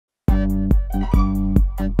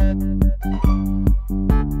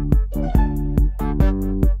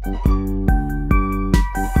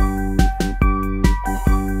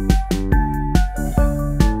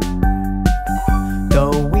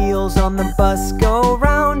bus go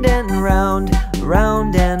round and round,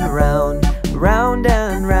 round and round, round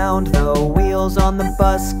and round. The wheels on the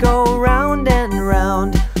bus go round and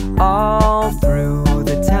round, all through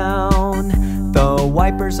the town. The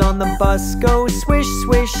wipers on the bus go swish,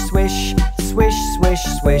 swish, swish, swish, swish,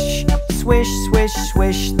 swish, swish, swish,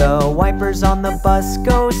 swish. The wipers on the bus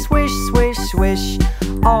go swish, swish, swish,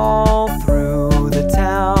 all through the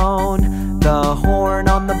town. The horn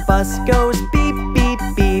on the bus goes beep, beep,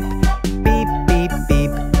 beep, beep, beep,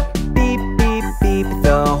 beep, beep, beep, beep.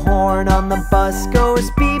 The horn on the bus goes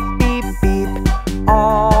beep, beep, beep,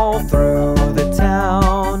 all through the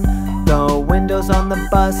town. The windows on the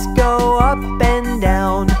bus go up and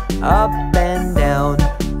down, up and down,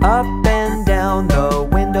 up and down. The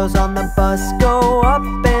windows on the bus go up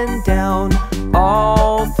and down,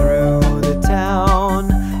 all through the town.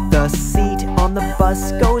 The seat on the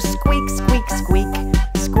bus goes squeak, squeak, squeak,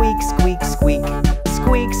 squeak, squeak, squeak,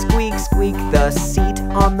 squeak, squeak, squeak. The seat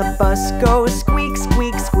on the bus goes squeak,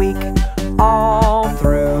 squeak, squeak, all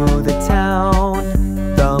through the town.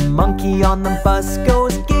 The monkey on the bus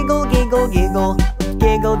goes giggle, giggle, giggle,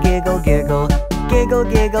 giggle, giggle, giggle, giggle,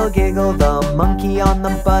 giggle, giggle. The monkey on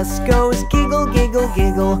the bus goes giggle, giggle,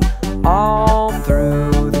 giggle, all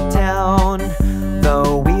through the town.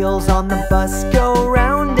 The wheels on the bus go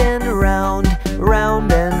round and round,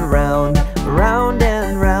 round and round, round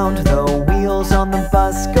and round. The wheels on the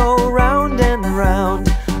bus go round and round,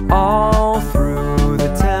 all through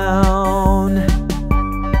the town.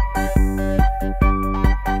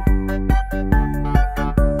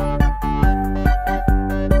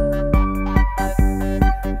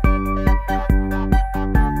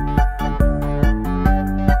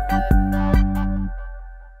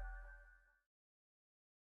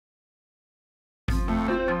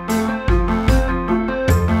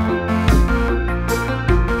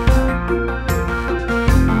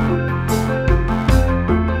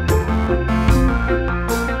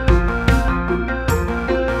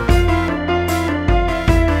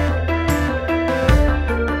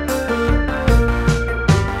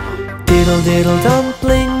 Diddle diddle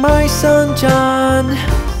dumpling, my son John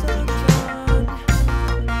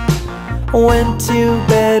went to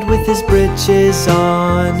bed with his breeches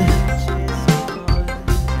on.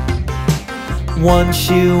 One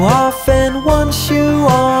shoe off and one shoe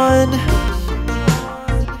on.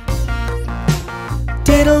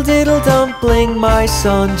 Diddle diddle dumpling, my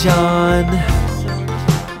son John.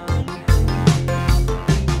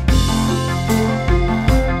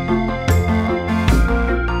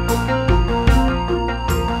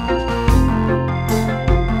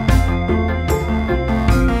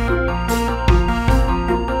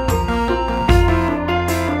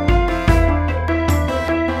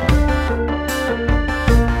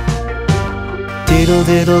 Diddle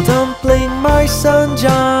diddle dumpling, my son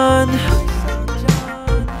John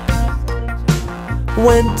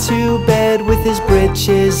went to bed with his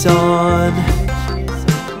breeches on.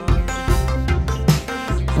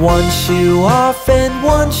 One shoe off and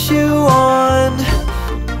one shoe on.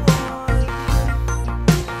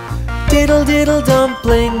 Diddle diddle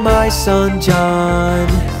dumpling, my son John.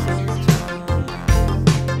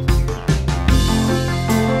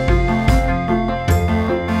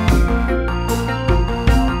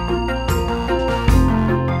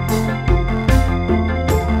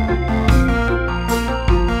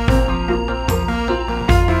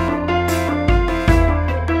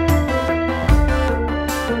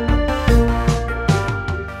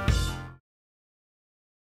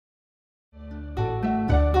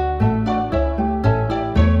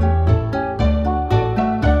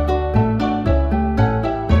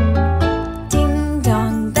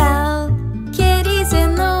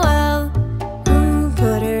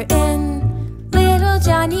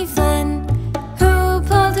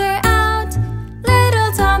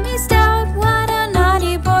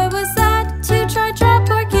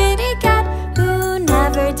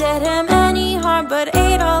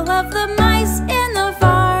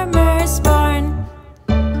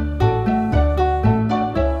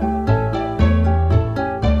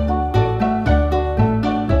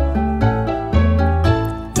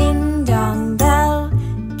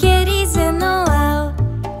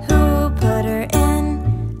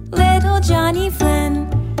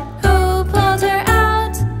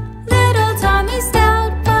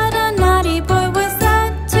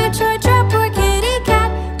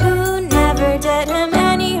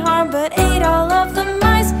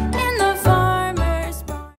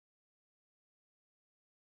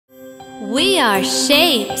 We are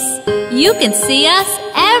shapes. You can see us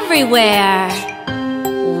everywhere.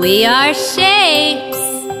 We are shapes.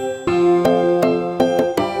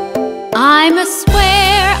 I'm a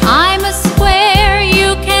square, I'm a square.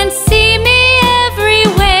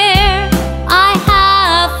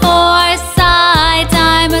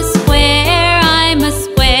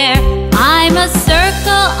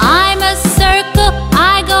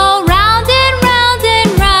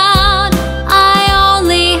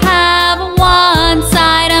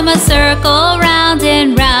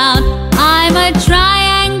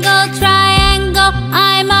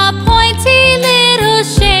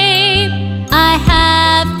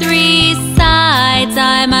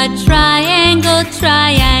 triangle,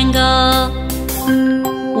 triangle.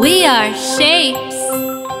 We are shapes.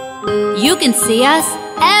 You can see us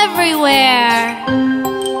everywhere.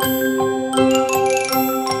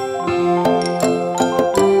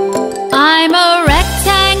 I'm a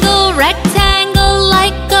rectangle, rectangle,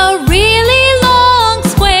 like a really long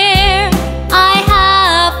square. I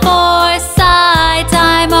have 4 sides.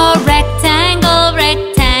 I'm a rectangle,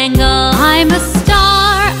 rectangle. I'm a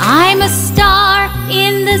star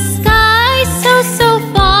in the sky, so, so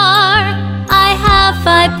far. I have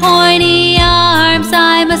 5 pointy arms.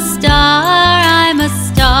 I'm a star, I'm a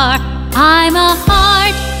star. I'm a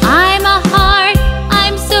heart, I'm a heart.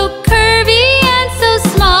 I'm so curvy and so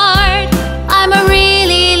smart. I'm a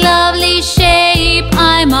really lovely shape.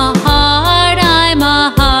 I'm a heart, I'm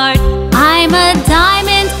a heart. I'm a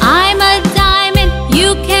diamond, I'm a diamond.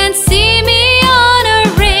 You can see me on a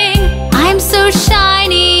ring. I'm so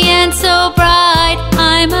shiny and so bright.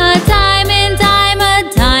 I'm a diamond, I'm a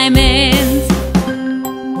diamond.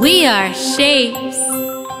 We are shapes.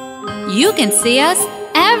 You can see us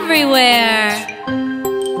everywhere.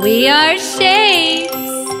 We are shapes.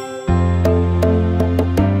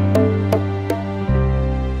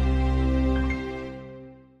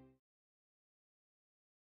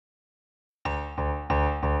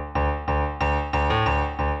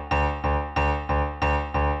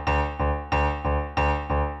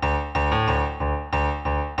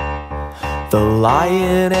 The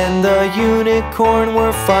lion and the unicorn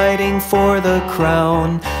were fighting for the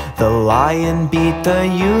crown. The lion beat the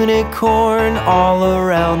unicorn all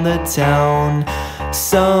around the town.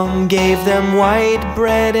 Some gave them white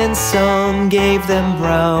bread and some gave them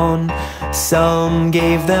brown. Some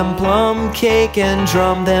gave them plum cake and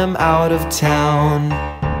drummed them out of town.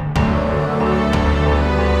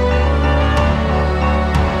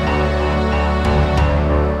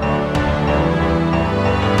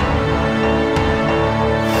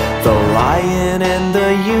 The lion and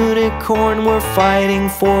the unicorn were fighting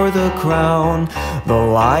for the crown. The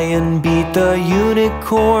lion beat the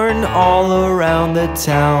unicorn all around the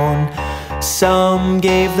town. Some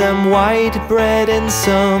gave them white bread and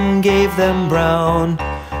some gave them brown.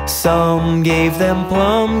 Some gave them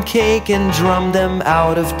plum cake and drummed them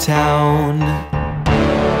out of town.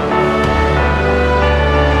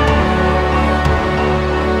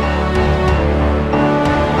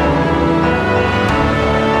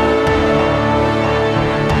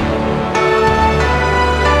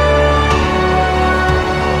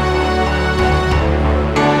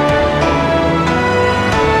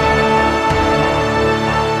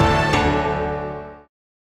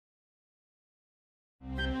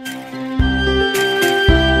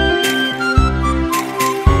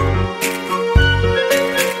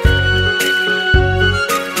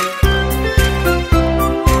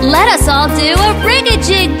 Let us all do a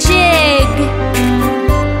rig-a-jig-jig.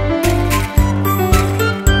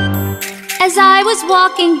 As I was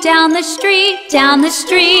walking down the street, down the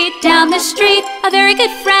street, down the street, a very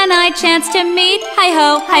good friend I chanced to meet.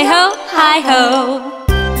 Hi-ho, hi-ho, hi-ho.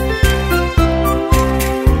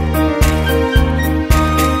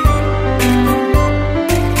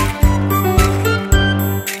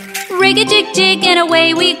 Rig-a-jig-jig and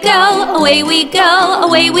away we go, away we go,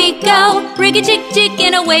 away we go. Rig-a-jig-jig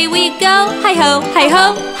and away we go. Hi-ho,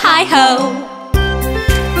 hi-ho, hi-ho.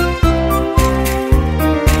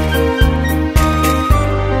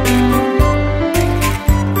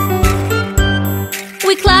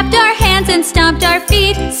 We clapped our hands and stomped our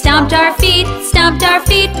feet, stomped our feet, stomped our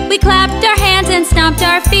feet. We clapped our hands and stomped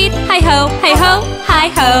our feet. Hi-ho, hi-ho,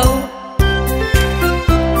 hi-ho.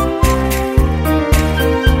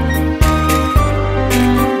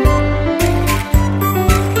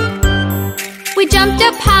 We jumped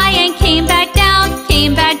up high and came back down,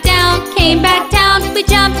 came back down, came back down. We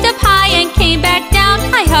jumped up high and came back down.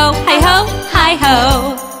 Hi-ho, hi-ho,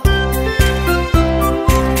 hi-ho.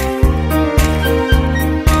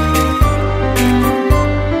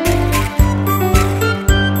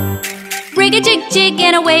 Rig-a-jig-jig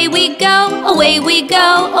and away we go, away we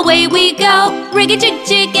go, away we go.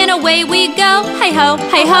 Rig-a-jig-jig and away we go. Hi-ho,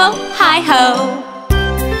 hi-ho, hi-ho.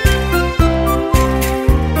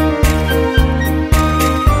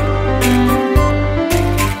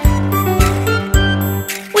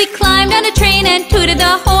 We climbed on a train and tooted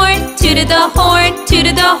the horn, tooted the horn,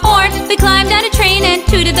 tooted the horn. We climbed on a train and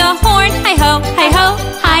tooted the horn. Hi-ho, hi-ho,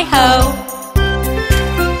 hi-ho.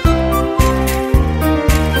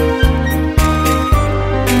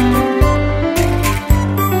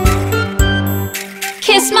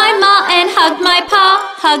 Kiss my ma and hug my pa,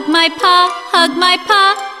 hug my pa, hug my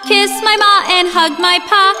pa. Kiss my ma and hug my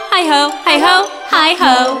pa. Hi-ho, hi-ho,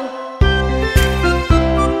 hi-ho.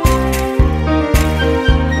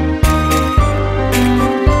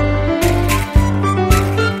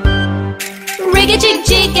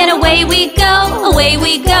 away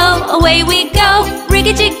we go, away we go.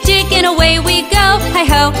 Rig-a-jig-jig and away we go.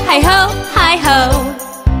 Hi-ho, hi-ho, hi-ho.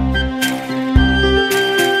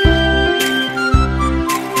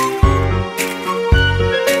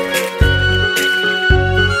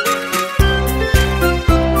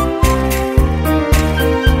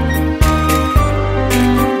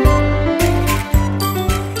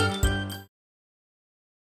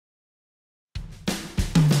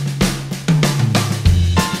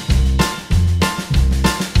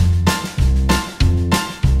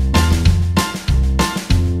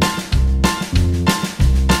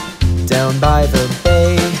 Down by the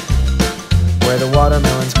bay, where the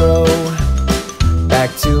watermelons grow, back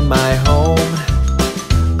to my home,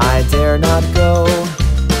 I dare not go.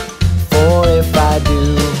 For if I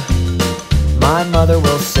do, my mother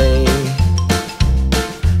will say,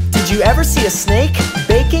 did you ever see a snake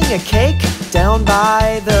baking a cake? Down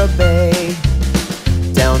by the bay,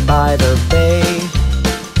 down by the bay,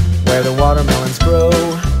 where the watermelons grow,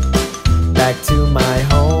 back to my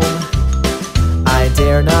home, I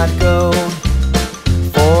dare not go.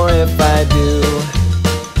 For if I do,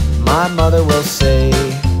 my mother will say,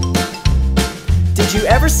 did you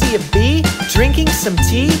ever see a bee drinking some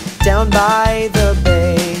tea? Down by the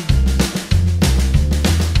bay.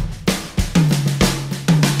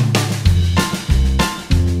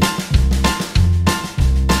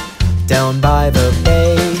 Down by the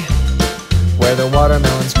bay, where the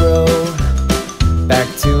watermelons grow, back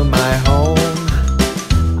to my home,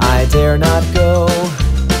 I dare not go.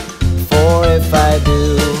 For if I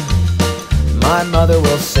do, my mother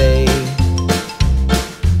will say,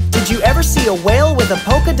 did you ever see a whale with a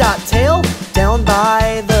polka dot tail? Down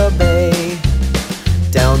by the bay,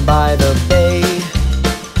 down by the bay,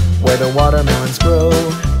 where the watermelons grow,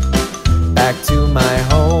 back to my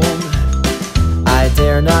home, I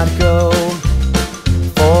dare not go.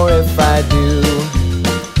 For if I do,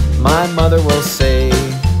 my mother will say,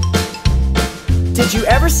 did you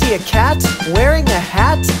ever see a cat wearing a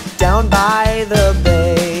hat? Down by the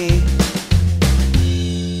bay.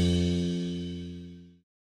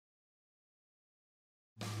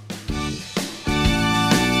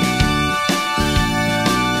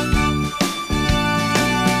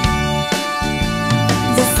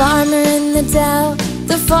 The farmer in the dell,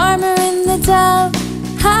 the farmer in the dell.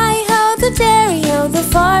 Hi-ho, the dairy-o, the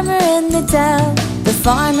farmer in the dell. The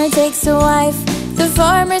farmer takes a wife, the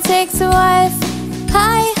farmer takes a wife.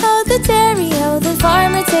 Hi-ho, the dairy-o, the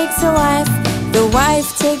farmer takes a wife. The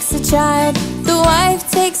wife takes a child, the wife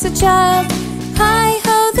takes a child.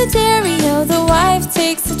 Hi-ho, the dairy-o, the wife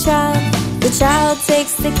takes a child. The child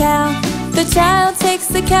takes the cow, the child takes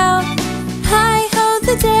the cow. Hi-ho,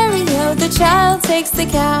 the dairy-o, the child takes the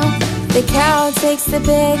cow. The cow takes the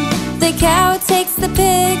pig, the cow takes the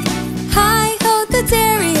pig. Hi-ho, the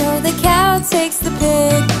dairy-o, the cow takes the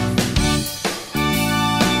pig.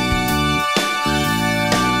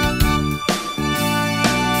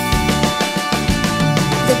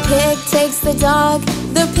 The pig takes the dog,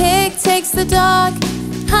 the pig takes the dog.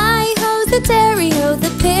 Hi-ho, the dairy-o,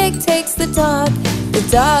 the pig takes the dog. The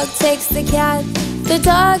dog takes the cat, the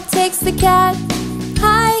dog takes the cat.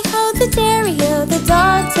 Hi-ho, the dairy-o, the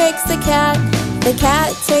dog takes the cat. The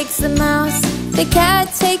cat takes the mouse, the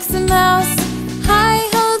cat takes the mouse.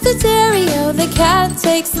 Hi-ho, the dairy-o, the cat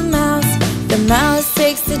takes the mouse. The mouse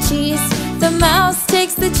takes the cheese, the mouse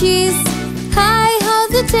takes the cheese. Hi-ho,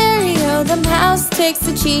 the dairy-o, the mouse takes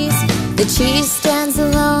the cheese. The cheese stands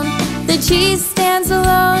alone, the cheese stands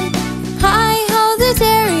alone. Hi-ho, the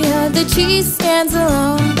dairy-o, the cheese stands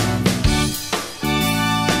alone.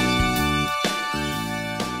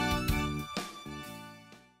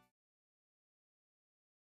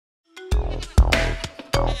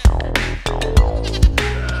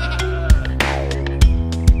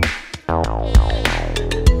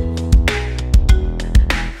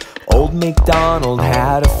 Old MacDonald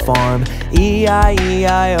had a farm,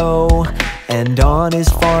 E-I-E-I-O. And on his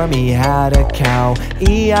farm he had a cow,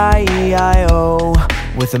 E-I-E-I-O.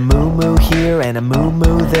 With a moo-moo here and a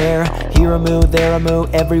moo-moo there, here a moo, there a moo,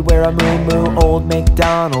 everywhere a moo-moo. Old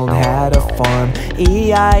MacDonald had a farm,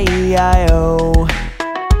 E-I-E-I-O.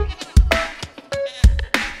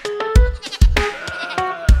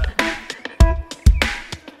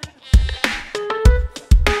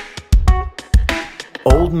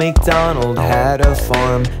 Old MacDonald had a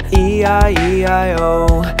farm,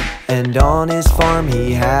 E-I-E-I-O. And on his farm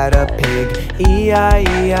he had a pig,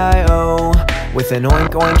 E-I-E-I-O. With an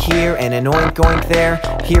oink oink here and an oink oink there,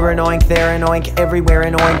 here an oink, there an oink, everywhere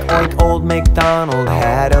an oink oink. Old MacDonald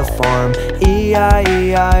had a farm,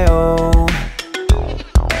 E-I-E-I-O.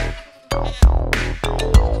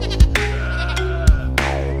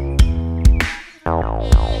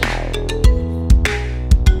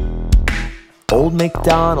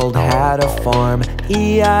 MacDonald had a farm,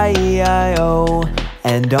 E-I-E-I-O.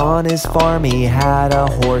 And on his farm he had a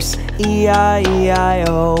horse,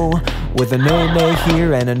 E-I-E-I-O. With a neigh-neigh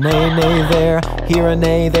here and a neigh-neigh there, here a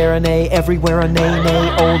neigh, there a neigh, everywhere a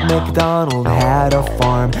neigh-neigh. Old MacDonald had a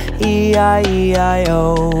farm,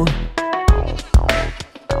 E-I-E-I-O.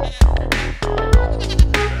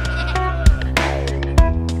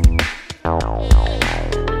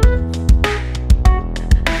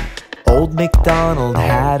 Old MacDonald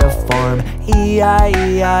had a farm,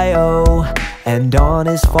 E-I-E-I-O. And on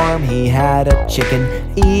his farm he had a chicken,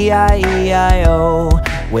 E-I-E-I-O.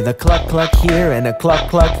 With a cluck cluck here and a cluck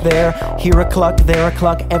cluck there, here a cluck, there a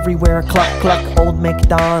cluck, everywhere a cluck cluck. Old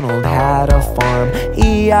MacDonald had a farm,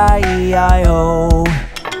 E-I-E-I-O.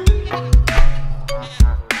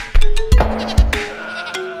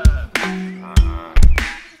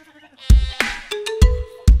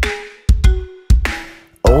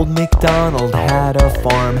 Old MacDonald had a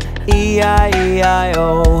farm,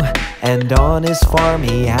 E-I-E-I-O. And on his farm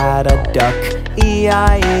he had a duck,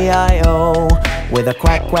 E-I-E-I-O. With a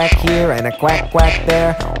quack quack here and a quack quack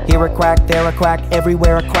there, here a quack, there a quack,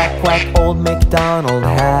 everywhere a quack quack. Old MacDonald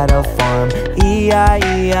had a farm,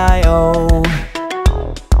 E-I-E-I-O.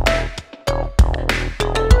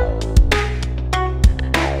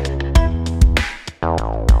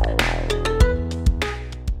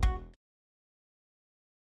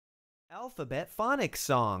 Alphabet phonics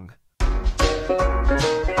song.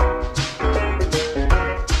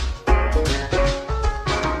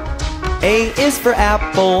 A is for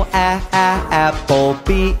apple, apple.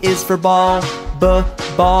 B is for ball,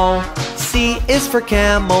 ball. C is for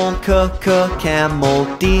camel, camel.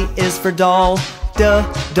 D is for doll,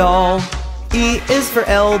 doll. E is for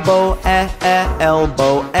elbow,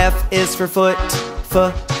 elbow. F is for foot,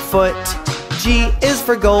 foot. G is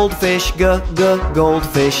for goldfish,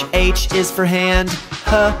 goldfish. H is for hand,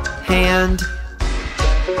 hand.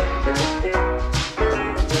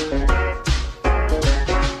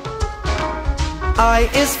 I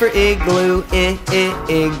is for igloo,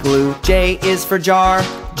 igloo. J is for jar,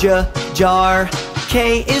 jar.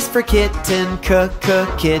 K is for kitten,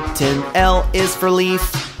 kitten. L is for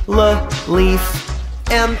leaf, leaf.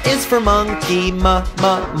 M is for monkey,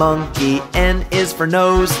 monkey. N is for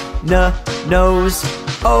nose, nose.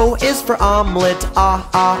 O is for omelet,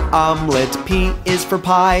 omelet. P is for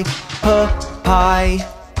pie, pie.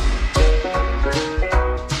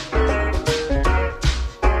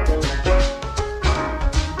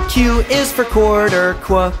 Q is for quarter,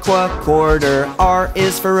 quarter. R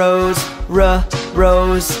is for rose,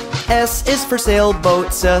 rose. S is for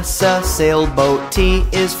sailboat, sailboat. T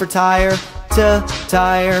is for tire,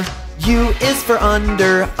 tire. U is for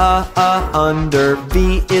under, under.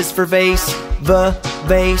 V is for vase,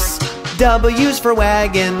 vase. W's for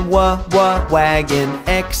wagon, wagon.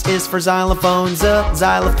 X is for xylophone,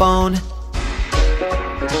 xylophone.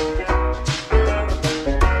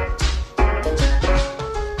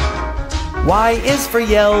 Y is for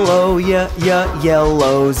yellow,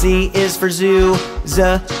 yellow. Z is for zoo,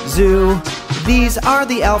 zoo. These are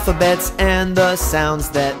the alphabets and the sounds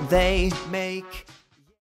that they make.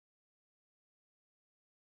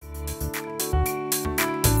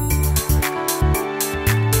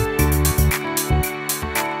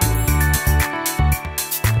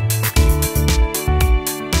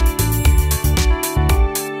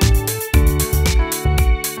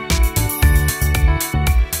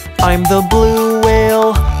 I'm the blue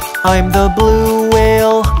whale, I'm the blue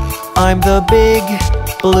whale, I'm the big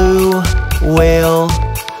blue whale.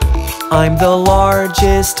 I'm the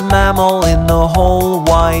largest mammal in the whole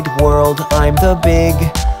wide world. I'm the big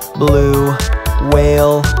blue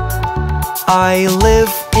whale. I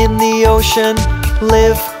live in the ocean,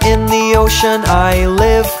 live in the ocean. I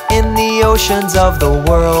live in the oceans of the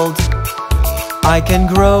world. I can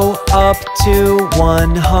grow up to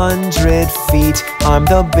 100 feet. I'm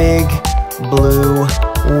the big blue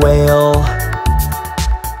whale.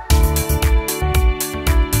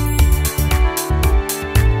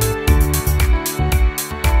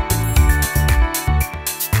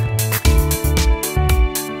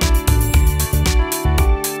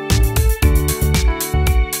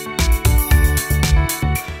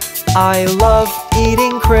 I love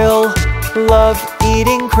eating krill, love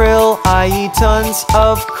eating krill. I eat tons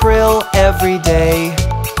of krill every day.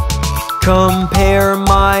 Compare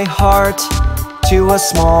my heart to a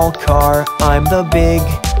small car. I'm the big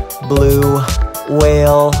blue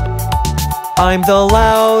whale. I'm the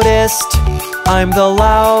loudest, I'm the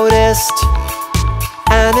loudest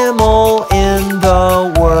animal in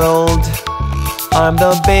the world. I'm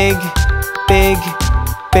the big, big,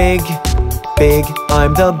 big, big.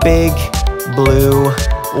 I'm the big blue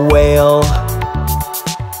whale.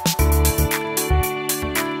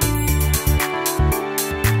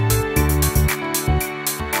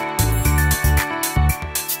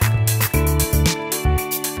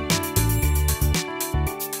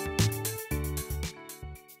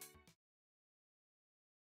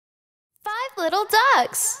 Little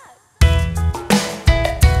ducks.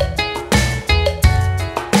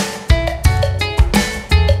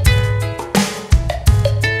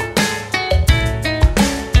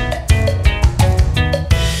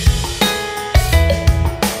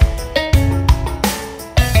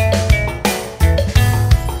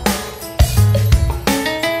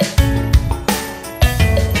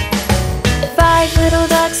 5 little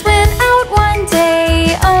ducks went out one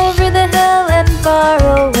day over the hill and far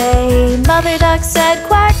away. Mother duck said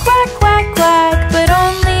quack, quack, quack, quack, but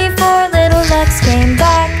only 4 little ducks came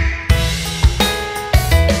back.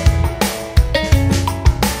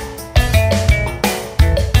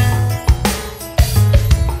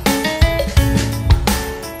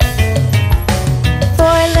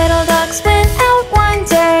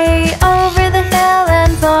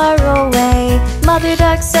 Mother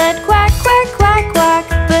duck said quack, quack, quack, quack,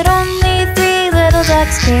 but only 3 little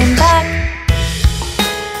ducks came back.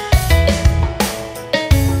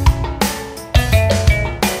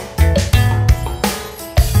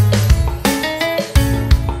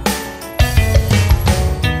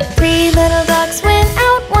 Three little ducks went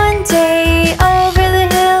out one day over the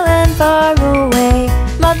hill and far away.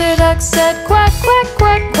 Mother duck said quack, quack,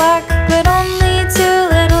 quack, quack, but only 2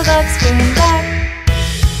 little ducks came back.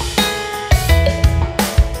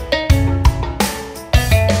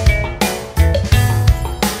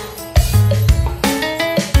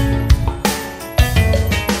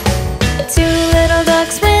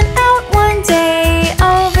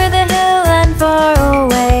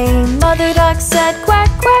 Said quack,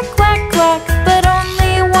 quack, quack, quack, but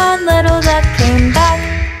only 1 little duck came back.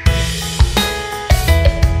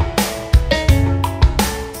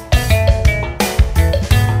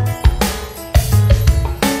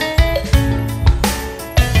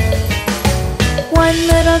 One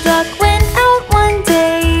little duck went out one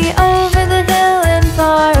day over the hill and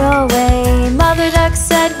far away. Mother duck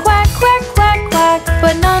said quack, quack, quack, quack,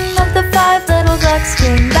 but none of the 5 little ducks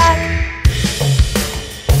came back.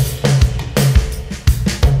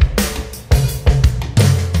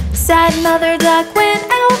 Sad mother duck went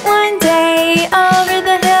out one day over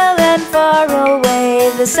the hill and far away.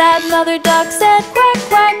 The sad mother duck said quack,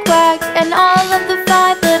 quack, quack, and all of the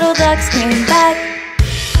 5 little ducks came back.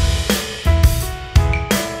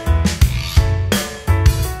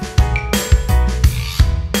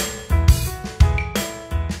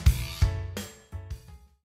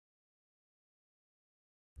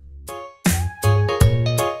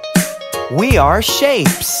 We are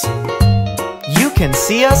shapes. You can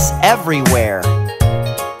see us everywhere.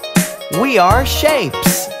 We are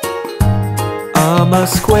shapes. I'm a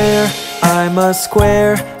square, I'm a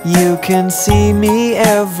square. You can see me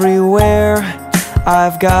everywhere.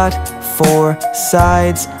 I've got 4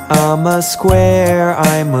 sides. I'm a square,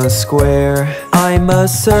 I'm a square. I'm a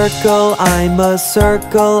circle, I'm a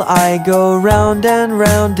circle. I go round and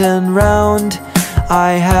round and round.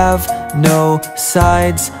 I have no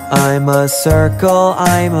sides. I'm a circle,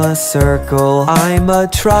 I'm a circle. I'm a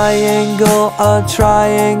triangle, a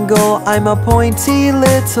triangle. I'm a pointy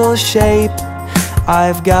little shape.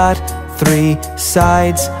 I've got 3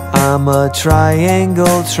 sides. I'm a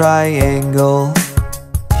triangle, triangle.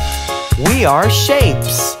 We are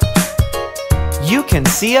shapes. You can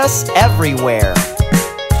see us everywhere.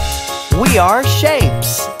 We are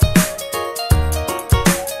shapes.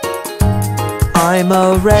 I'm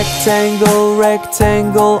a rectangle,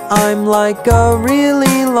 rectangle. I'm like a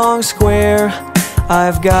really long square.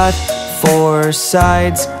 I've got 4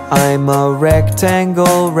 sides. I'm a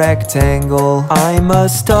rectangle, rectangle. I'm a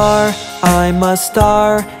star, I'm a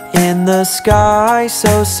star. In the sky,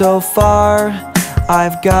 so, so far.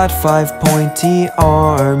 I've got 5 pointy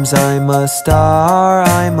arms. I'm a star,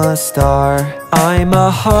 I'm a star. I'm a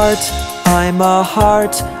heart, I'm a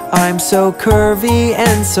heart. I'm so curvy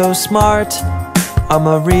and so smart. I'm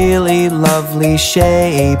a really lovely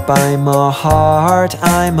shape. I'm a heart,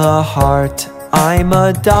 I'm a heart. I'm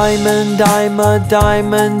a diamond, I'm a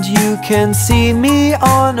diamond. You can see me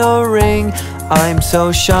on a ring. I'm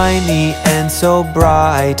so shiny and so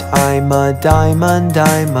bright. I'm a diamond,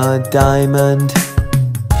 I'm a diamond.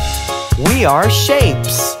 We are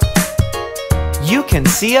shapes. You can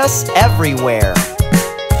see us everywhere.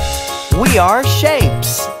 We are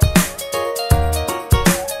shapes.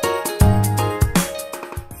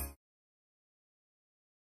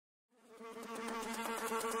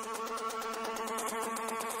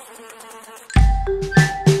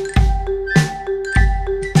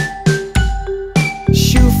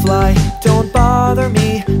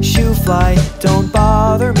 fly, don't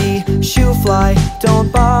bother me. Shoo fly,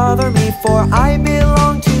 don't bother me, for I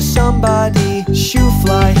belong to somebody. Shoo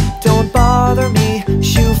fly, don't bother me.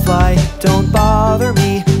 Shoo fly, don't bother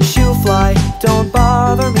me. Shoo fly, don't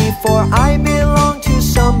bother me, for I belong to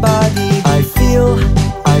somebody. I feel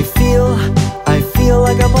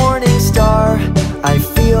like a morning star. I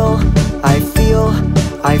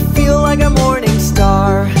feel like a morning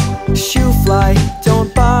star. Shoo fly,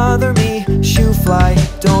 don't bother me. Shoo fly,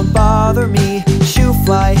 don't bother me. Shoo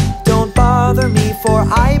fly, don't bother me, for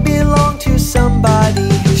I belong to somebody.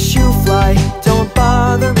 Shoo fly, don't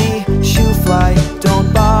bother me. Shoo fly,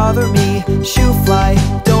 don't bother me. Shoo fly,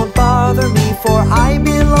 don't bother me, for I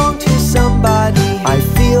belong to somebody. I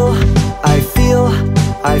feel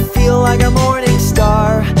like a morning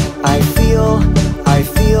star.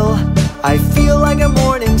 I feel like a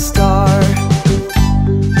morning star.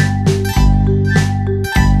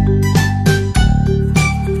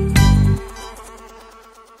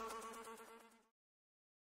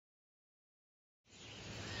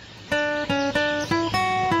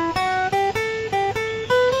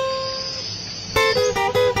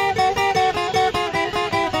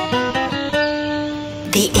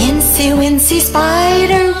 The incy-wincy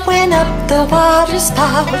spider went up the water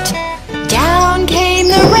spout. Down came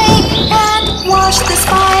the rain and washed the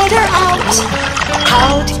spider out.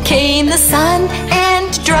 Out came the sun and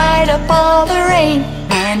dried up all the rain.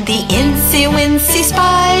 And the incy-wincy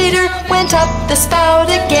spider went up the spout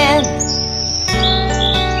again.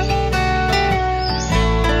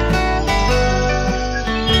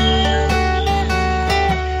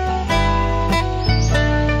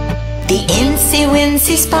 The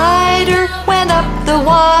incy-wincy spider went up the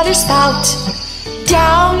water spout.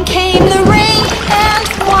 Down came the rain and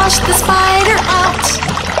washed the spider out.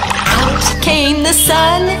 Out came the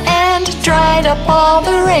sun and dried up all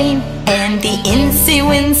the rain. And the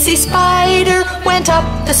incy-wincy spider went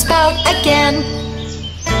up the spout again.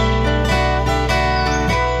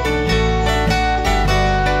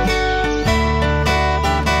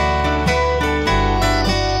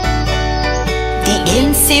 The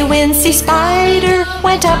incy-wincy spider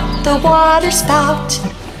went up the water spout.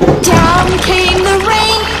 Down came the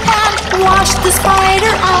rain and washed the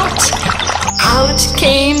spider out. Out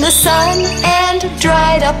came the sun and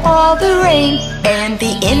dried up all the rain. And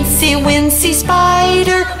the incy-wincy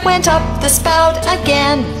spider went up the spout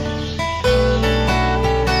again.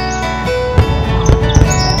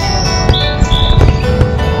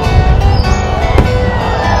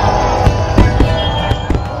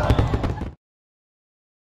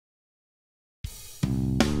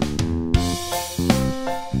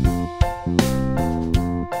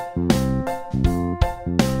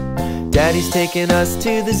 Daddy's taking us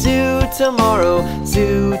to the zoo tomorrow.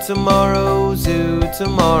 Zoo tomorrow, zoo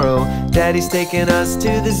tomorrow. Daddy's taking us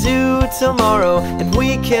to the zoo tomorrow, and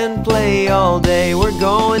we can play all day. We're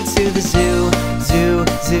going to the zoo, zoo,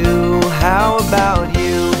 zoo. How about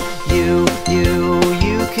you? You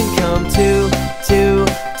can come too, too,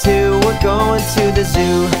 too. We're going to the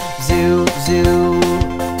zoo, zoo, zoo.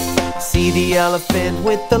 See the elephant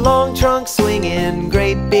with the long trunk swinging,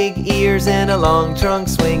 great big ears and a long trunk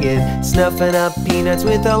swinging, snuffing up peanuts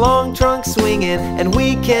with a long trunk swinging, and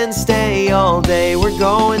we can stay all day. We're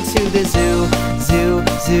going to the zoo, zoo,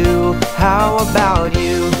 zoo. How about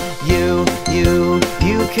you? You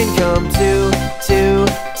can come too, too,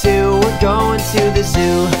 too. We're going to the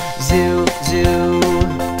zoo, zoo, zoo.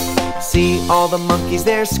 See all the monkeys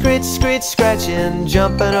there, scritch, scritch, scratching,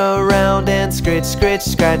 jumping around and scritch, scritch,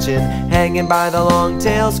 scratching, hanging by the long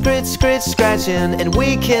tail, scritch, scritch, scratching, and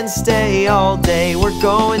we can stay all day. We're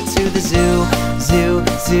going to the zoo, zoo,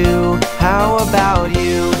 zoo. How about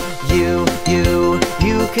you? You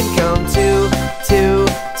can come too, too,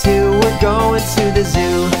 too. We're going to the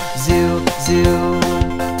zoo, zoo, zoo.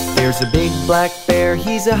 There's a big black bear,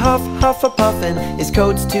 he's a huff, huff, a puffin'. His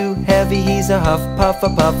coat's too heavy, he's a huff, puff, a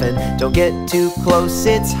puffin'. Don't get too close,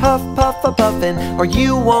 it's huff, puff, a puffin', or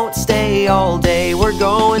you won't stay all day. We're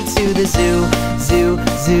going to the zoo, zoo,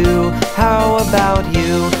 zoo. How about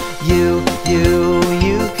you? You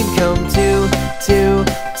can come too, too,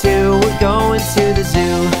 too. We're going to the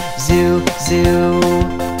zoo, zoo, zoo.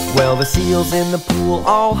 Well, the seals in the pool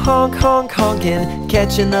all honk, honk, honkin',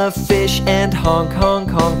 catching the fish and honk, honk,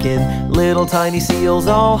 honkin'. Little tiny seals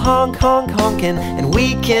all honk, honk, honkin', and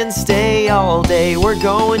we can stay all day. We're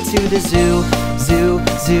going to the zoo, zoo,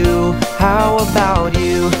 zoo. How about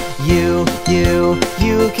you? You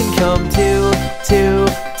can come too, too,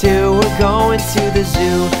 too. We're going to the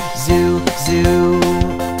zoo, zoo, zoo.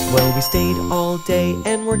 Well, we stayed all day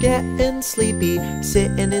and we're getting sleepy.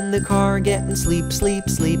 Sitting in the car getting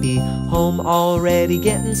sleepy. Home already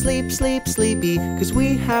getting sleepy. 'Cause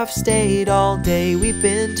we have stayed all day. We've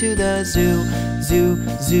been to the zoo.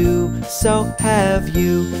 So have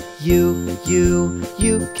you. You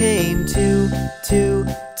came too.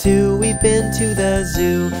 We've been to the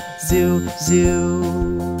zoo.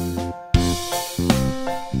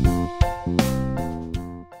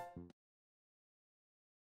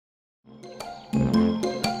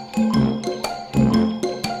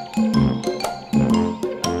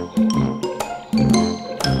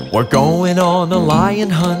 We're going on a lion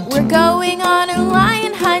hunt. We're going on a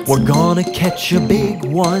lion hunt. We're gonna catch a big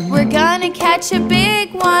one. We're gonna catch a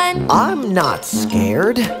big one. I'm not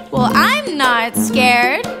scared. Well, I'm not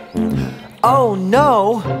scared. Oh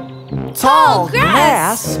no! Tall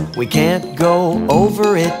grass! We can't go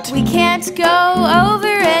over it. We can't go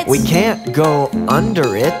over it. We can't go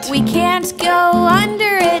under it. We can't go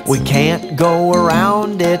under it. We can't go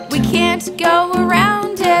around it. We can't go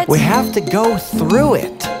around it. We have to go through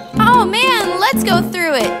it. Oh man, let's go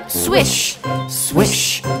through it. Swish,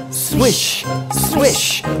 Swish, swish,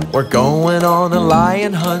 swish. We're going on a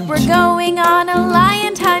lion hunt. we're going on a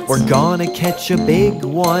lion hunt. We're gonna catch a big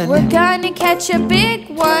one. We're gonna catch a big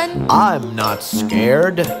one. I'm not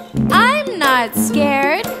scared. I'm not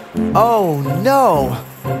scared. Oh no!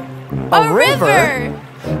 A river.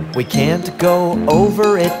 We can't go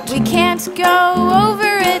over it. We can't go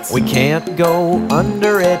over it. We can't go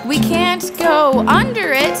under it. We can't go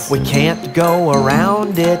under it. We can't go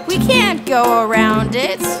around it. We can't go around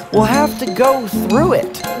it. We'll have to go through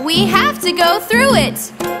it. We have to go through it.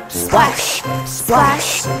 Splash,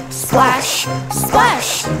 splash, splash,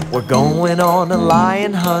 splash. We're going on a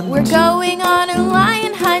lion hunt. We're going on a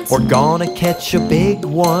lion hunt. We're gonna catch a big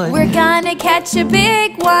one. We're gonna catch a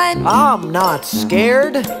big one. I'm not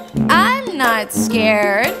scared. I'm not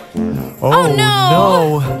scared. Oh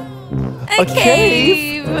no. A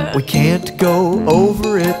cave. We can't go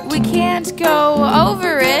over it. We can't go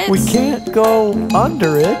over it. We can't go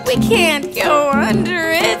under it. We can't go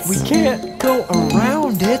under it. We can't go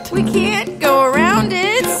around it. We can't go around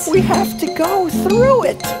it. We have to go through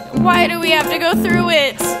it. Why do we have to go through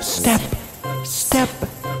it? Step, step,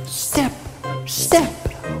 step, step.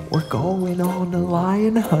 We're going on a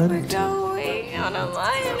lion hunt. We're going on a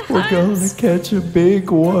lion hunt. We're gonna catch a big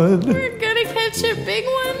one. We're gonna catch a big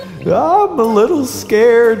one. I'm a little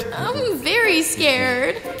scared. I'm very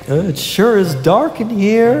scared. It sure is dark in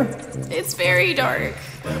here. It's very dark.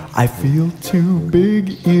 I feel two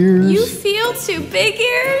big ears. You feel two big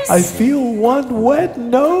ears? I feel one wet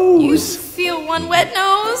nose. You feel one wet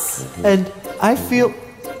nose? And I feel...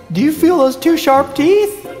 Do you feel those two sharp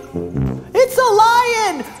teeth? It's a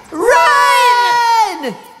lion!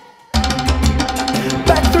 Run!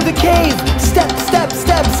 Back through the cave. Step, step,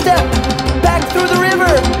 step, step. Back through the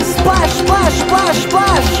river. Splash, splash, splash,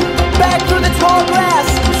 splash. Back through the tall grass.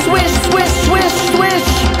 Swish, swish, swish, swish.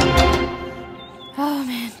 Oh,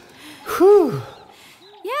 man. Whew.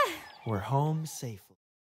 Yeah. We're home safely.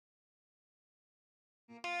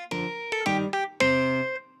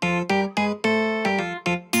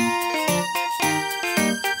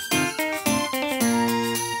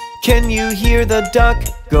 Can you hear the duck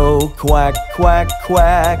go quack, quack,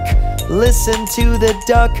 quack? Listen to the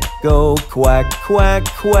duck go quack, quack,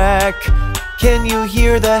 quack. Can you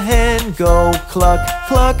hear the hen go cluck,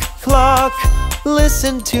 cluck, cluck?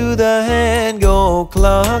 Listen to the hen go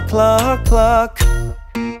cluck, cluck, cluck.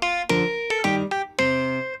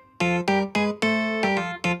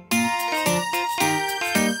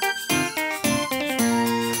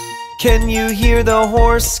 Can you hear the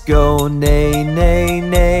horse go neigh, neigh,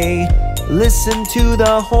 neigh? Listen to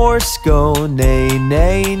the horse go neigh,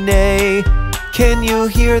 neigh, neigh. Can you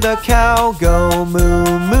hear the cow go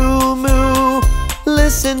moo, moo, moo?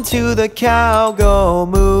 Listen to the cow go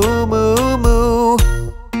moo, moo, moo.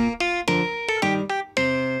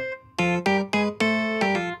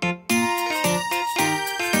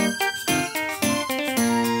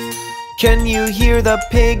 Can you hear the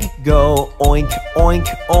pig go oink, oink,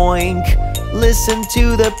 oink? Listen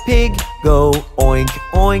to the pig go oink,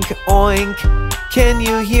 oink, oink. Can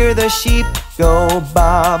you hear the sheep go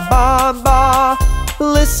ba, ba, ba?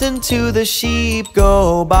 Listen to the sheep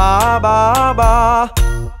go ba, ba, ba.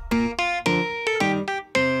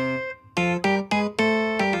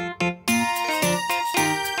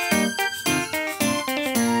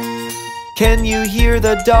 Can you hear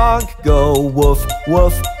the dog go woof,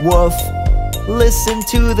 woof, woof? Listen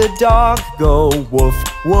to the dog go woof,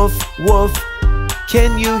 woof, woof.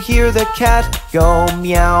 Can you hear the cat go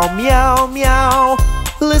meow, meow, meow?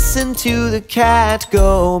 Listen to the cat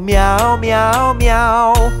go meow, meow,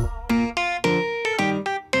 meow.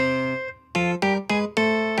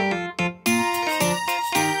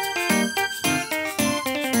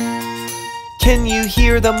 Can you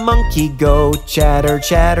hear the monkey go chatter,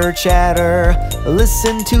 chatter, chatter?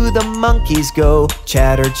 Listen to the monkeys go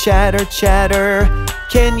chatter, chatter, chatter.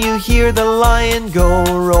 Can you hear the lion go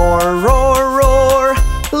roar, roar, roar?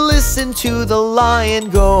 Listen to the lion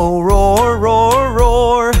go roar, roar,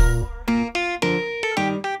 roar.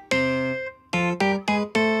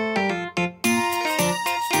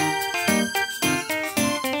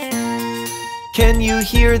 Can you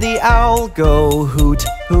hear the owl go hoot,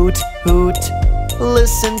 hoot, hoot?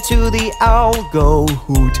 Listen to the owl go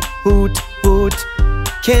hoot, hoot, hoot.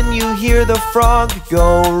 Can you hear the frog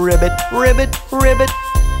go ribbit, ribbit, ribbit?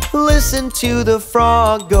 Listen to the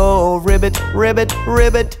frog go ribbit, ribbit,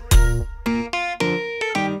 ribbit.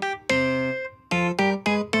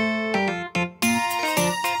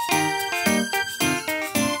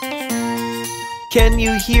 Can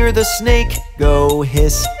you hear the snake go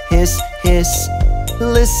hiss, hiss, hiss?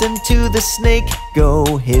 Listen to the snake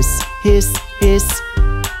go hiss, hiss, hiss.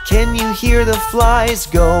 Can you hear the flies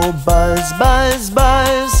go buzz, buzz,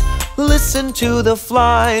 buzz? Listen to the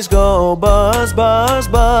flies go buzz, buzz,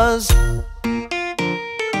 buzz.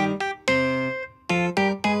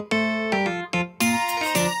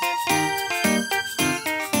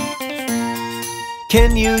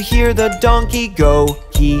 Can you hear the donkey go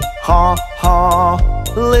hee haw haw?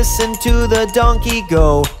 Listen to the donkey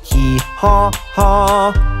go hee haw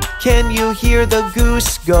haw. Can you hear the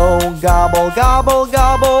goose go gobble, gobble,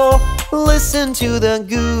 gobble? Listen to the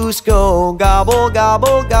goose go gobble,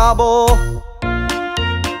 gobble, gobble.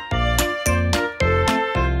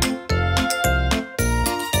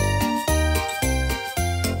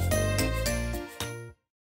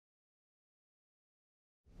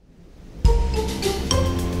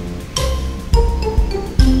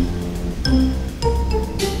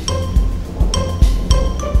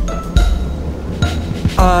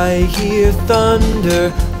 I hear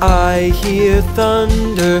thunder, I hear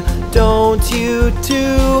thunder. Don't you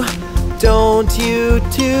too, don't you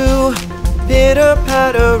too? Pitter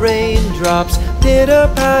patter raindrops,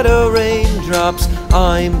 pitter patter raindrops.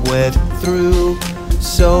 I'm wet through,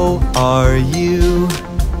 so are you.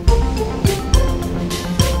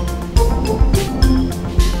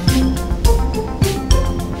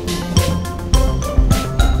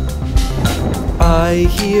 I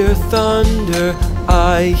hear thunder,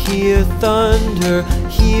 I hear thunder.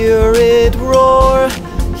 Hear it roar,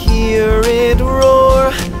 hear it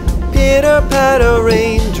roar. Pitter patter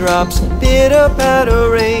raindrops, pitter patter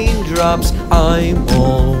raindrops. I'm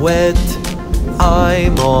all wet,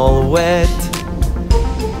 I'm all wet.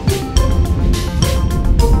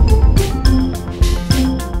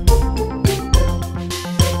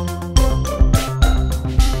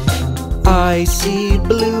 I see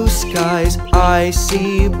blue skies, I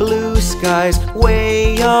see blue skies.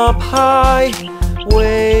 Way up high,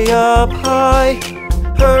 way up high.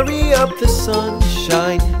 Hurry up the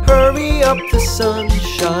sunshine, hurry up the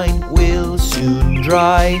sunshine. We'll soon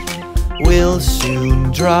dry, we'll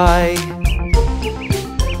soon dry.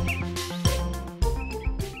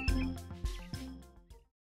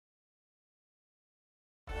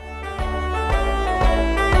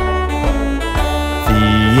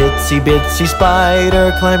 The itsy bitsy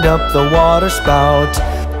spider climbed up the water spout.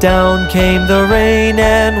 Down came the rain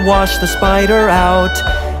and washed the spider out.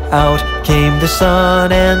 Out came the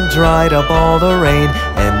sun and dried up all the rain.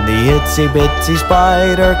 And the itsy bitsy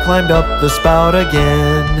spider climbed up the spout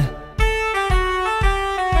again.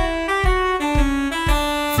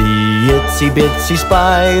 The itsy bitsy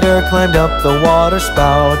spider climbed up the water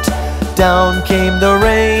spout. Down came the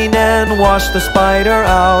rain and washed the spider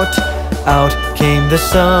out. Out came the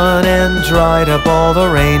sun and dried up all the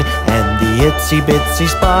rain. And the itsy bitsy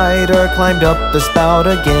spider climbed up the spout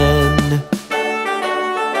again.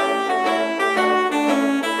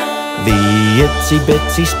 The itsy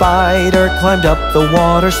bitsy spider climbed up the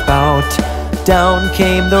water spout. Down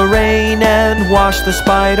came the rain and washed the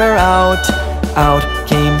spider out. Out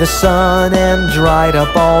came the sun and dried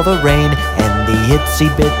up all the rain. And the itsy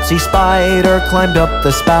bitsy spider climbed up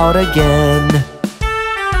the spout again.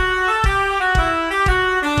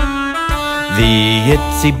 The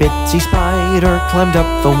itsy bitsy spider climbed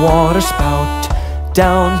up the water spout.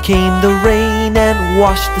 Down came the rain and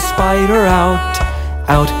washed the spider out.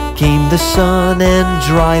 Out came the sun and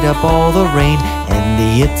dried up all the rain. And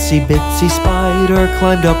the itsy bitsy spider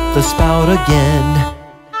climbed up the spout again.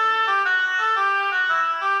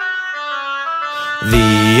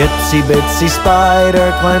 The itsy bitsy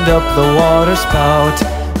spider climbed up the water spout.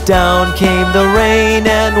 Down came the rain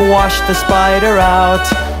and washed the spider out.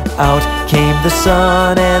 Out came the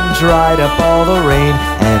sun and dried up all the rain,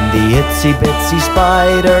 and the itsy bitsy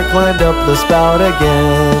spider climbed up the spout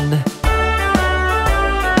again.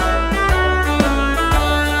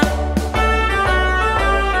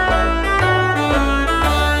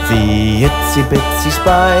 The itsy bitsy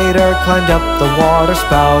spider climbed up the water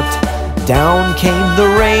spout. Down came the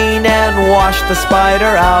rain and washed the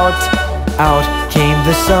spider out. Out came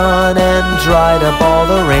the sun and dried up all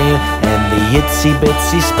the rain, and the itsy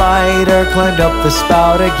bitsy spider climbed up the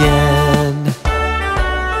spout again.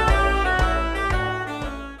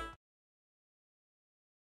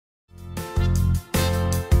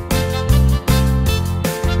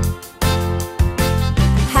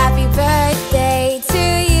 Happy birthday to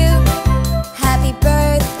you. Happy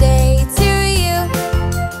birthday to you.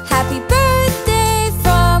 Happy birthday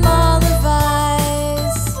from all of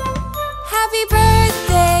us. Happy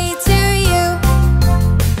birthday to you.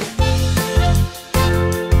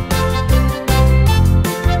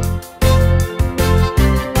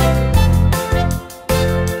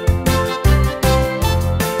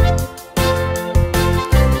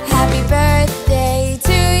 Happy birthday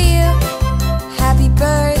to you. Happy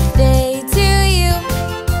birthday to you.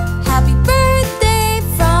 Happy birthday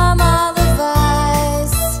from all of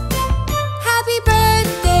us. Happy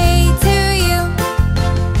birthday to you.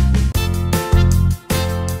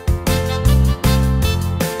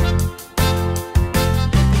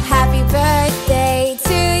 Happy birthday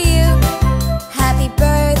to you. Happy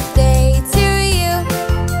birthday to you.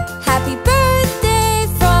 Happy birthday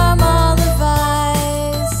from all of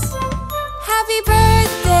us. Happy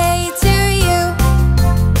birthday to you.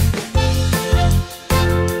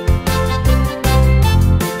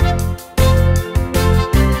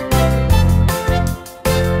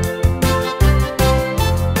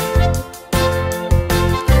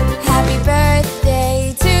 Happy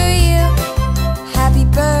birthday to you. Happy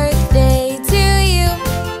birthday to you.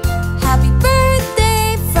 Happy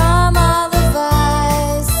birthday from all of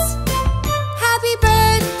us. Happy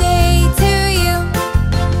birthday to you.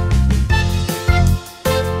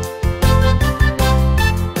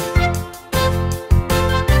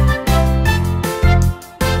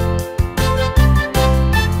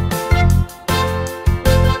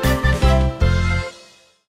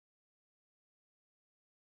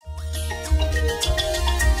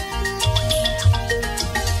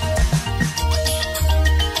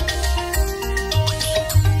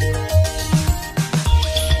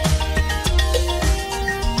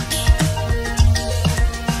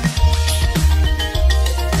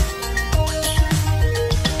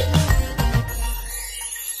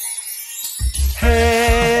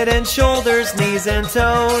 Head and shoulders, knees and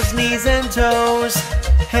toes, knees and toes.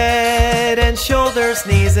 Head and shoulders,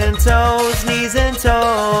 knees and toes, knees and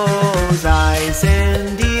toes. Eyes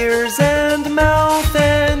and ears and mouth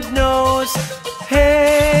and nose.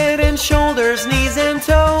 Head and shoulders, knees and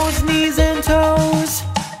toes, knees and toes.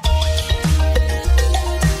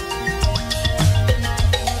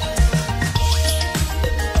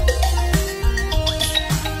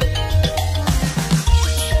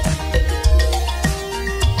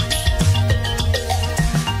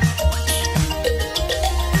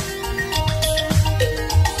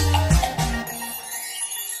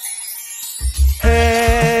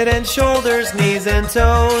 Head and shoulders, knees and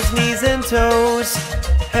toes, knees and toes.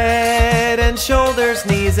 Head and shoulders,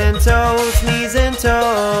 knees and toes, knees and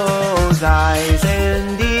toes. Eyes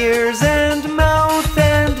and ears and mouth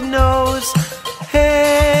and nose.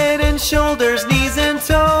 Head and shoulders, knees and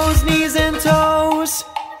toes, knees and toes.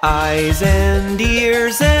 Eyes and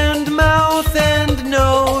ears and mouth and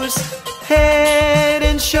nose. Head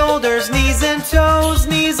and shoulders, knees and toes,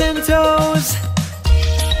 knees and toes.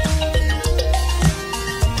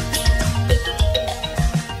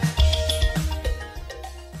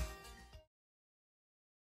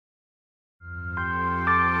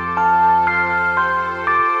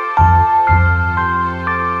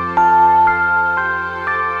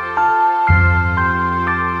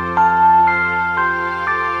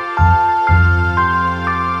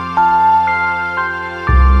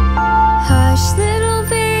 Hush, little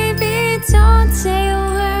baby, don't say a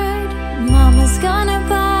word. Mama's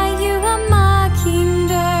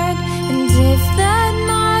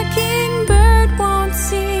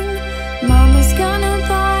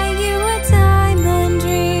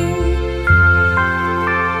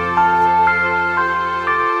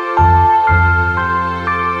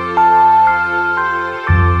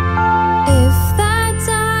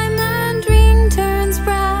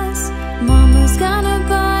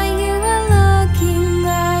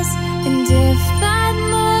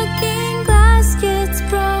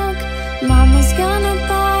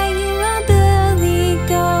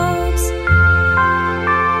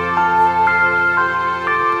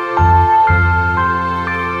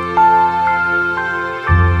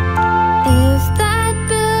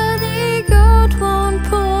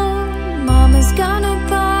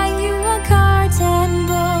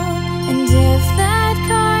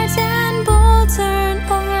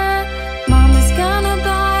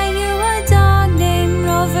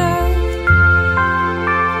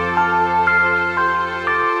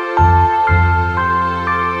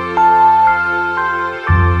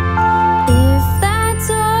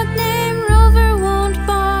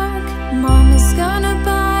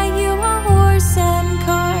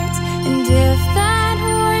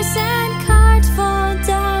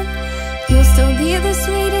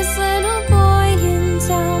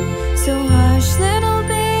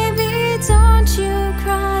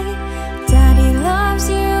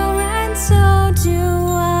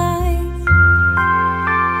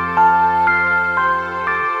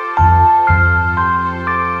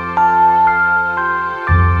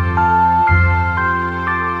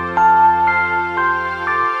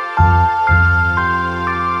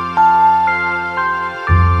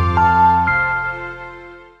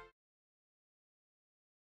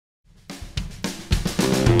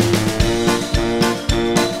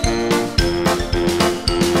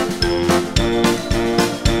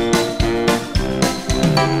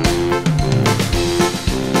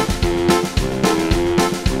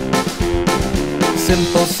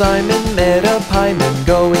Simple Simon met a pieman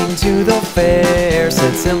going to the fair.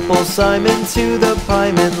 Said Simple Simon to the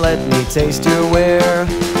pieman, let me taste your ware.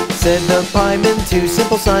 Said the pieman to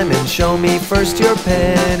Simple Simon, show me first your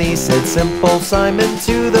penny. Said Simple Simon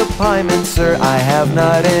to the pieman, sir, I have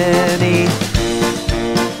not any.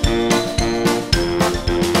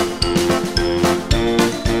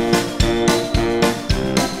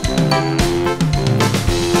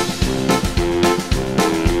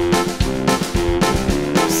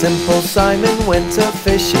 Simple Simon went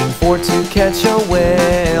a-fishing for to catch a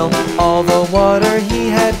whale. All the water he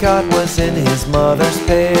had got was in his mother's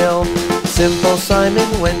pail. Simple Simon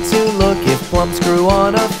went to look if plums grew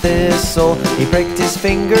on a thistle. He pricked his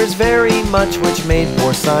fingers very much, which made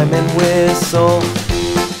poor Simon whistle.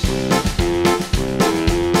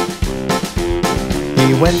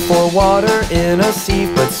 He went for water in a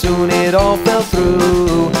sieve, but soon it all fell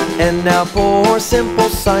through. And now poor Simple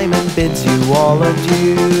Simon bids you all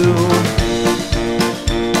adieu.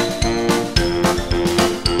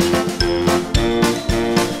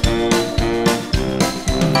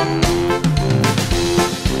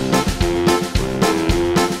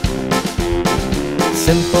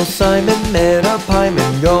 Simple Simon met a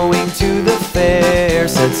pieman going to the fair.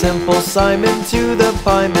 Said Simple Simon to the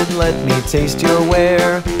pieman, let me taste your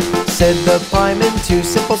ware. Said the pieman to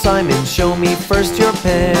Simple Simon, show me first your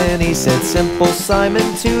penny. Said Simple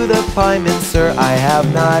Simon to the pieman, sir, I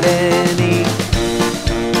have not any.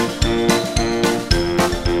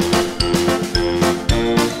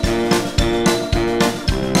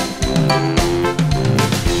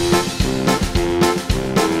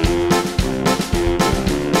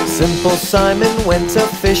 Simple Simon went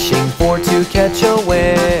a-fishing for to catch a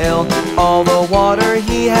whale. All the water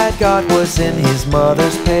he had got was in his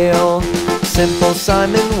mother's pail. Simple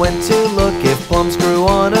Simon went to look if plums grew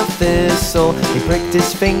on a thistle. He pricked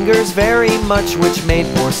his fingers very much, which made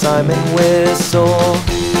poor Simon whistle.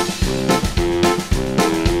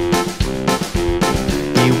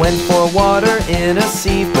 He went for water in a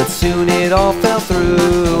sieve, but soon it all fell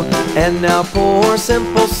through. And now poor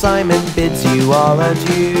Simple Simon bids you all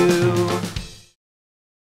adieu.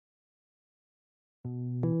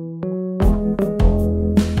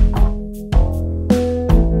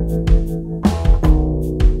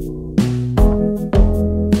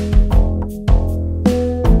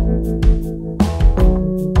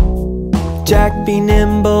 Jack be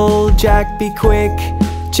nimble, Jack be quick.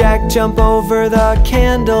 Jack jump over the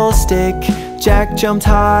candlestick. Jack jumped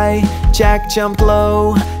high, Jack jumped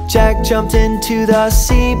low. Jack jumped into the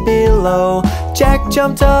sea below. Jack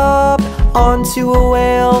jumped up onto a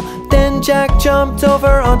whale. Then Jack jumped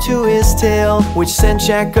over onto his tail, which sent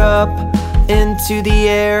Jack up into the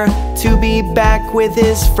air to be back with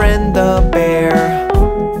his friend the bear.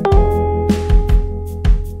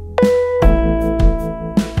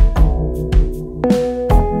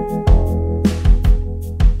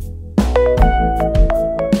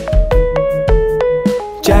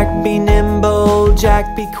 Jack be nimble,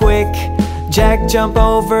 Jack be quick. Jack jump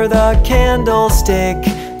over the candlestick.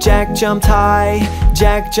 Jack jumped high,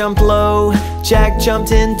 Jack jumped low. Jack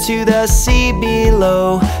jumped into the sea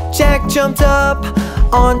below. Jack jumped up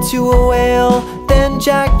onto a whale. Then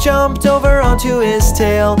Jack jumped over onto his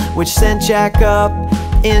tail, which sent Jack up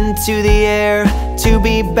into the air to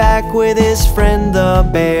be back with his friend the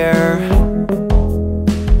bear.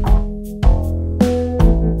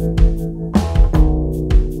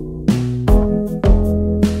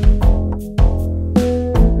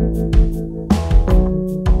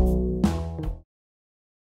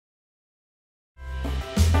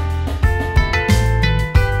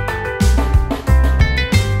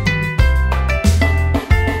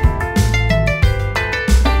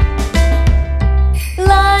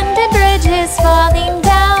 Falling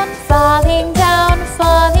down, falling down,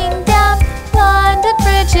 falling down. London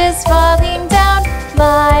Bridge is falling down,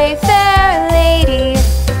 my fair lady.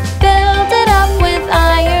 Build it up with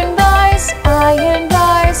iron bars, iron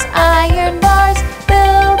bars, iron bars.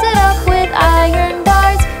 Build it up with iron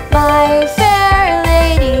bars, my fair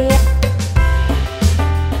lady.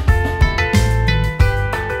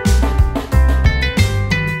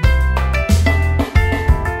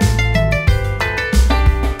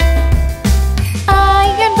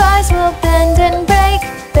 Will bend and break,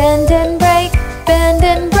 bend and break, bend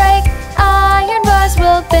and break. Iron bars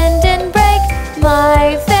will bend and break,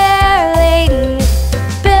 my fair lady.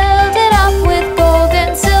 Build it up with gold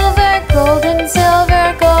and silver, gold and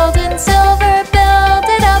silver, gold and silver. Build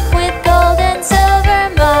it up with gold and silver,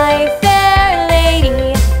 my fair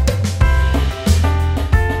lady.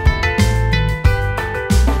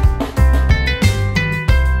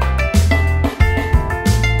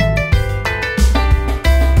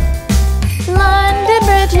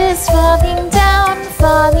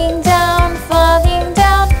 falling down, falling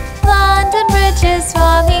down. London Bridge is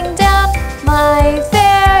falling down, my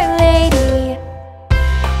fair lady.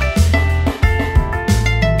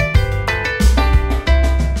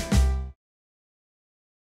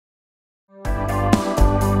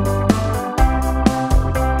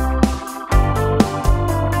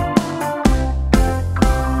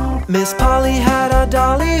 Miss Polly had a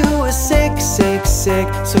dolly who was sick, sick, sick.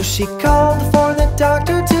 So she called for the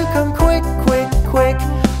doctor to come quick, quick, quick.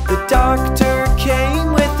 The doctor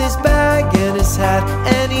came with his bag and his hat,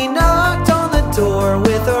 and he knocked on the door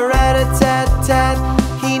with a rat-a-tat-tat.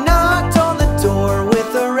 He knocked on the door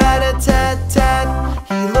with a rat-a-tat-tat.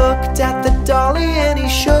 He looked at the dolly and he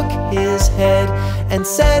shook his head and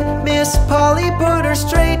said, Miss Polly, put her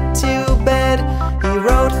straight to bed. He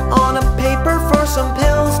wrote on a paper for some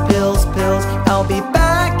pills, pills, pills. I'll be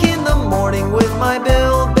back in the morning with my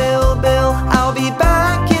bill, bill, bill. I'll be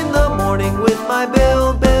back in the morning with my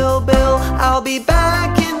bill, bill, bill. I'll be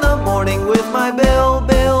back in the morning with my bill,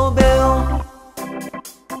 bill, bill.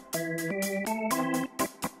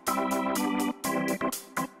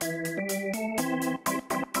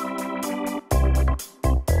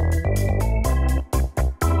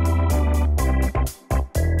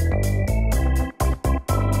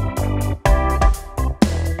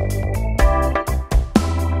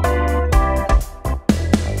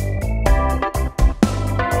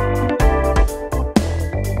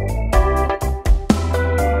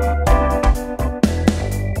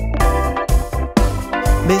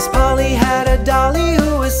 Miss Polly had a dolly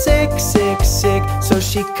who was sick, sick, sick. So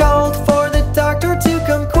she called for the doctor to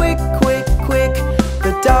come quick, quick, quick.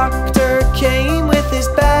 The doctor came with his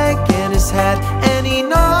bag and his hat, and he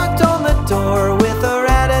knocked on the door with a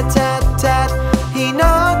rat-a-tat-tat. He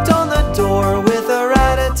knocked on the door with a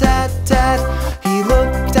rat-a-tat-tat. He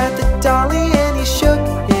looked at the dolly and he shook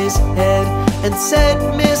his head and said,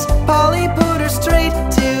 Miss Polly, put her straight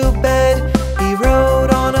to bed. He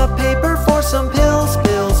wrote on a paper for some pills,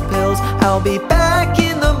 pills, pills. I'll be back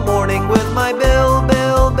in the morning with my bill,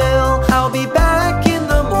 bill, bill. I'll be back in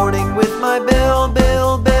the morning with my bill,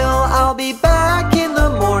 bill, bill. I'll be back in the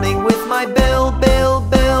morning with my bill, bill,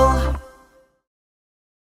 bill.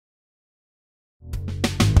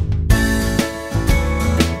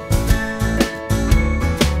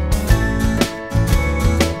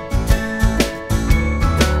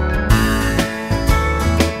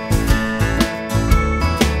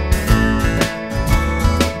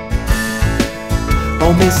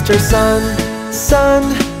 Oh, Mr. Sun, Sun,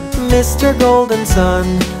 Mr. Golden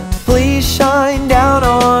Sun, please shine down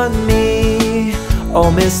on me.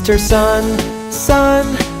 Oh, Mr. Sun, Sun,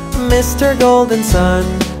 Mr. Golden Sun,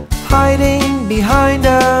 hiding behind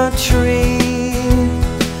a tree.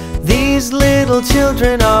 These little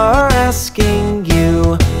children are asking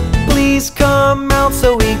you, please come out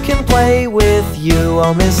so we can play with you.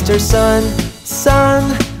 Oh, Mr. Sun,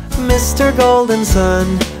 Sun, Mr. Golden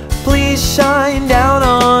Sun, please shine down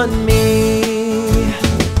on me.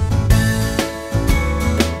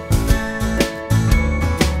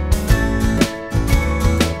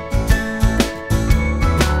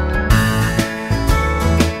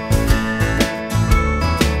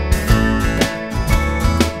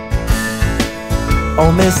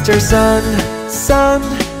 Oh, Mr. Sun, Sun,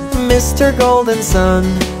 Mr. Golden Sun,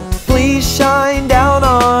 please shine down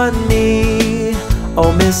on me.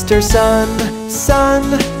 Oh, Mr. Sun, Sun,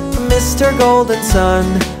 Mr. Golden Sun,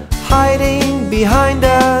 hiding behind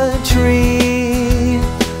a tree.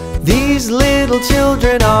 These little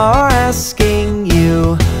children are asking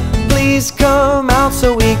you, please come out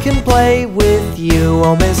so we can play with you.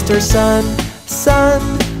 Oh, Mr. Sun, Sun,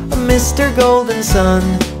 Mr. Golden Sun,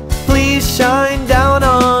 please shine down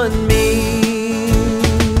on me.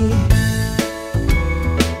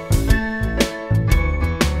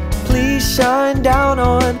 Please shine down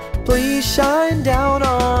on, please shine down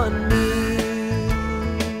on me.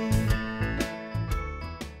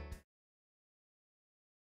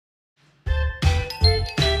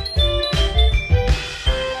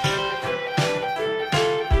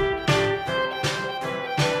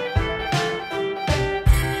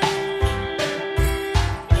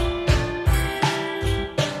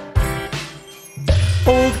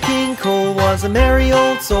 Old King Cole was a merry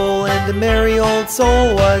old soul, and a merry old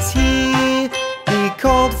soul was he. He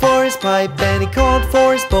called for his pipe, and he called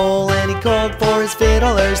for his bowl, and he called for his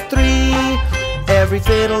fiddlers three. Every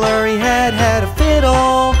fiddler he had a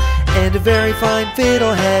fiddle, and a very fine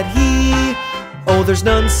fiddle had he. Oh, there's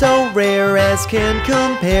none so rare as can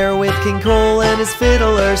compare with King Cole and his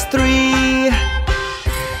fiddlers three.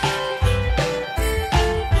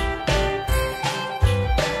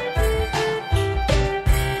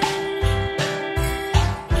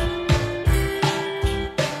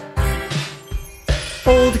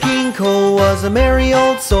 was a merry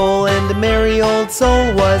old soul, and a merry old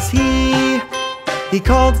soul was he. He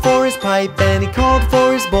called for his pipe, and he called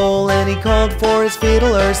for his bowl, and he called for his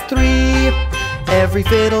fiddlers three. Every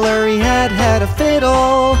fiddler he had a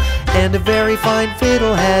fiddle, and a very fine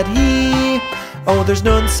fiddle had he. Oh, there's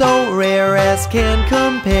none so rare as can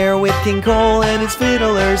compare with King Cole and his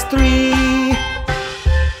fiddlers three.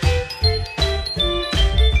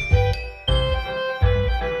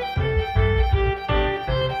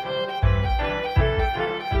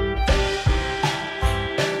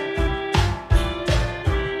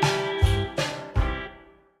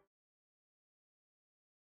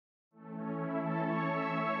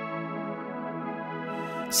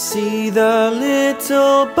 See the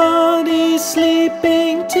little bunny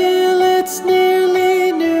sleeping till it's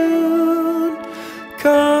nearly noon.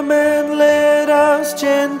 Come and let us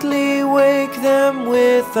gently wake them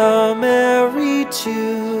with a merry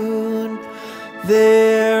tune.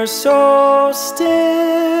 They're so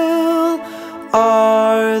still,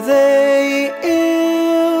 are they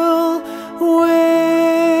ill?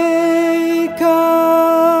 Wake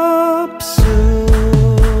up soon.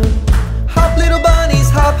 Hop little bunnies,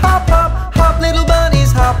 hop, hop, hop. Hop little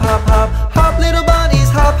bunnies, hop, hop, hop. Hop little bunnies,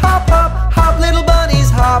 hop, hop, hop. Hop little bunnies,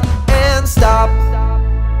 hop and stop.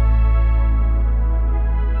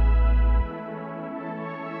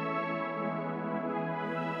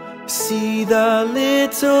 See the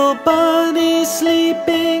little bunny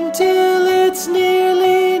sleeping till it's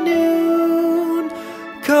nearly noon.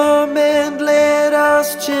 Come and let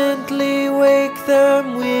us gently wake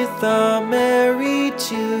them with a merry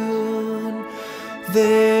tune.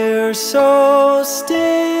 They're so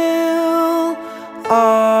still,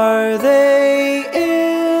 are they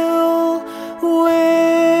ill?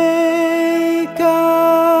 Wake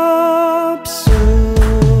up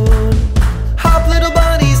soon. Hop little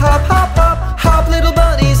bunnies, hop, hop, hop. Hop little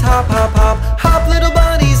bunnies, hop, hop, hop. Hop little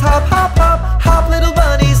bunnies, hop, hop, hop. Hop little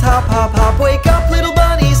bunnies, hop, hop, hop. Wake up little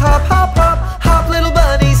bunnies, hop, hop, hop. Hop little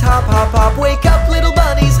bunnies, hop, hop, hop. Wake up little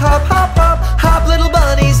bunnies, hop, hop, hop. Hop little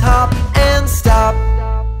bunnies, hop and stop.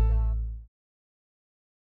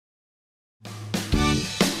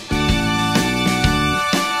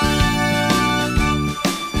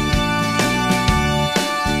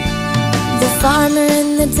 The farmer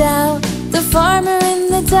in the dell, the farmer in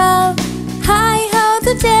the dell. Hi-ho,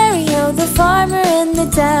 the dairy-o, the farmer in the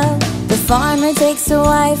dell. The farmer takes a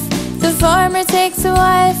wife, the farmer takes a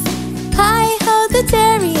wife. Hi-ho, the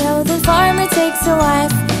dairy-o, the farmer takes a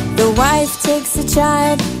wife. The wife takes a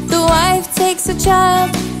child, the wife takes a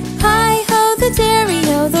child. Hi-ho, the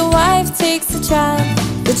dairy-o, the wife takes a child.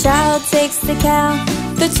 The child takes the cow,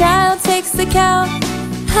 the child takes the cow.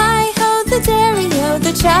 Hi-ho, the dairy-o,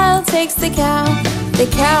 the child takes the cow. The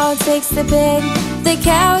cow takes the pig, the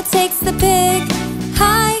cow takes the pig.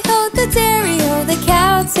 Hi-ho, the dairy-o, the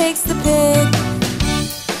cow takes the pig.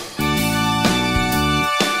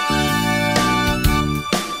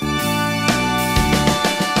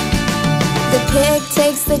 The pig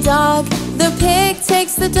takes the dog, the pig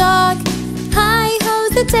takes the dog. Hi-ho,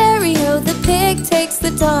 the dairy-o, the pig takes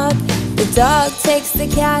the dog. The dog takes the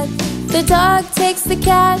cat, the dog takes the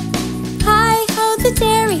cat. Hi-ho, the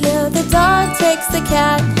dairy-o, the dog takes the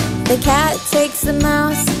cat. The cat takes the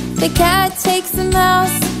mouse, the cat takes the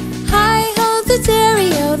mouse. Hi-ho, the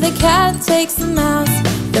dairy-o, the cat takes the mouse.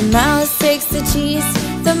 The mouse takes the cheese,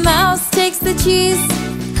 the mouse takes the cheese.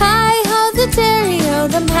 Hi-ho, the dairy-o,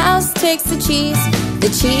 the mouse takes the cheese. The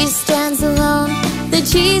cheese stands alone, the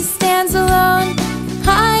cheese stands alone.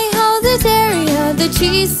 Hi-ho, the dairy-o, the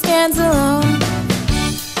cheese stands alone.